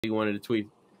you wanted to tweet.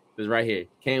 It's right here.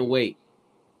 Can't wait.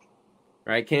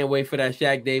 Right? Can't wait for that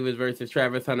Shaq Davis versus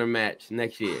Travis Hunter match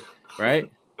next year.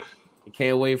 Right?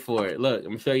 Can't wait for it. Look, I'm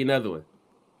gonna show you another one.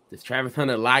 Does Travis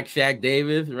Hunter like Shaq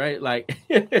Davis? Right? Like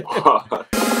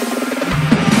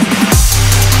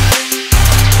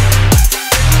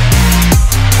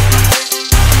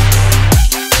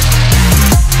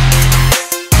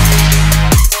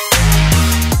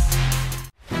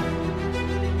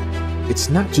It's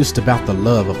not just about the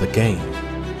love of the game.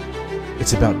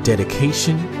 It's about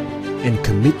dedication and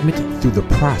commitment through the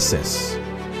process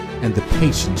and the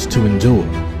patience to endure.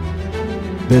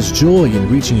 There's joy in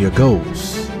reaching your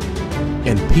goals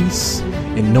and peace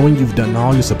in knowing you've done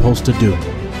all you're supposed to do.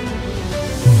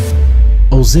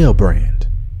 Ozell brand.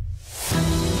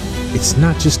 It's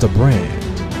not just a brand,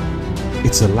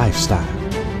 it's a lifestyle.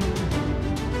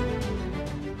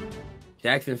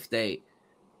 Jackson State,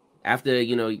 after,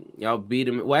 y'all beat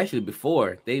him, well, actually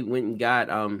before, they went and got,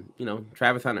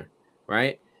 Travis Hunter,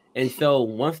 right? And so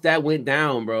once that went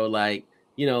down, bro, like,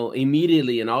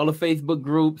 immediately in all the Facebook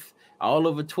groups, all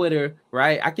over Twitter,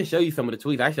 right? I can show you some of the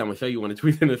tweets. Actually, I'm going to show you one of the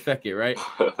tweets in a second, right?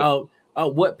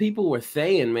 What people were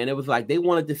saying, man, it was like they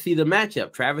wanted to see the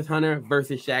matchup, Travis Hunter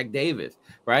versus Shaq Davis,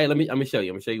 right? Let me show you.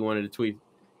 I'm going to show you one of the tweets.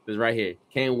 It's right here.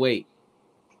 Can't wait.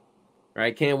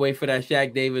 Right? Can't wait for that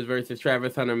Shaq Davis versus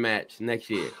Travis Hunter match next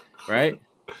year. Right?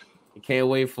 Can't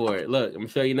wait for it. Look, I'm gonna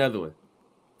show you another one.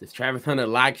 Does Travis Hunter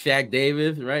like Shaq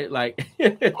Davis? Right? Like,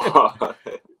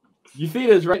 you see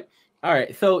this, right? All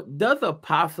right. So, does a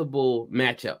possible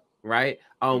matchup, right?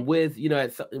 With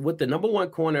with the number one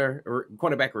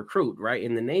cornerback recruit, right,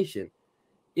 in the nation,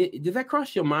 does that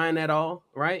cross your mind at all?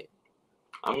 Right?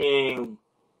 I mean,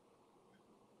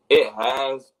 it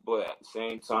has, but at the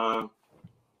same time,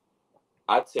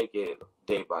 I take it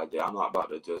day by day. I'm not about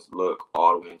to just look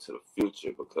all the way into the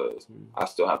future because I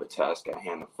still have a task at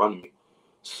hand in front of me.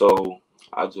 So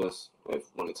I just,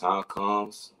 when the time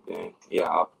comes, then yeah,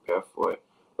 I'll prepare for it.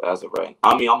 But as of right,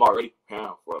 I mean, I'm already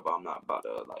preparing for it, but I'm not about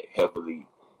to like heavily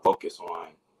focus on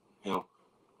him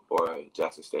or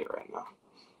Jackson State right now.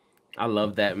 I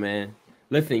love that, man.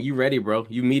 Listen, you ready, bro?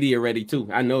 You media ready too.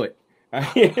 I know it.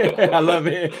 I love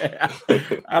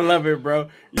it. I love it, bro.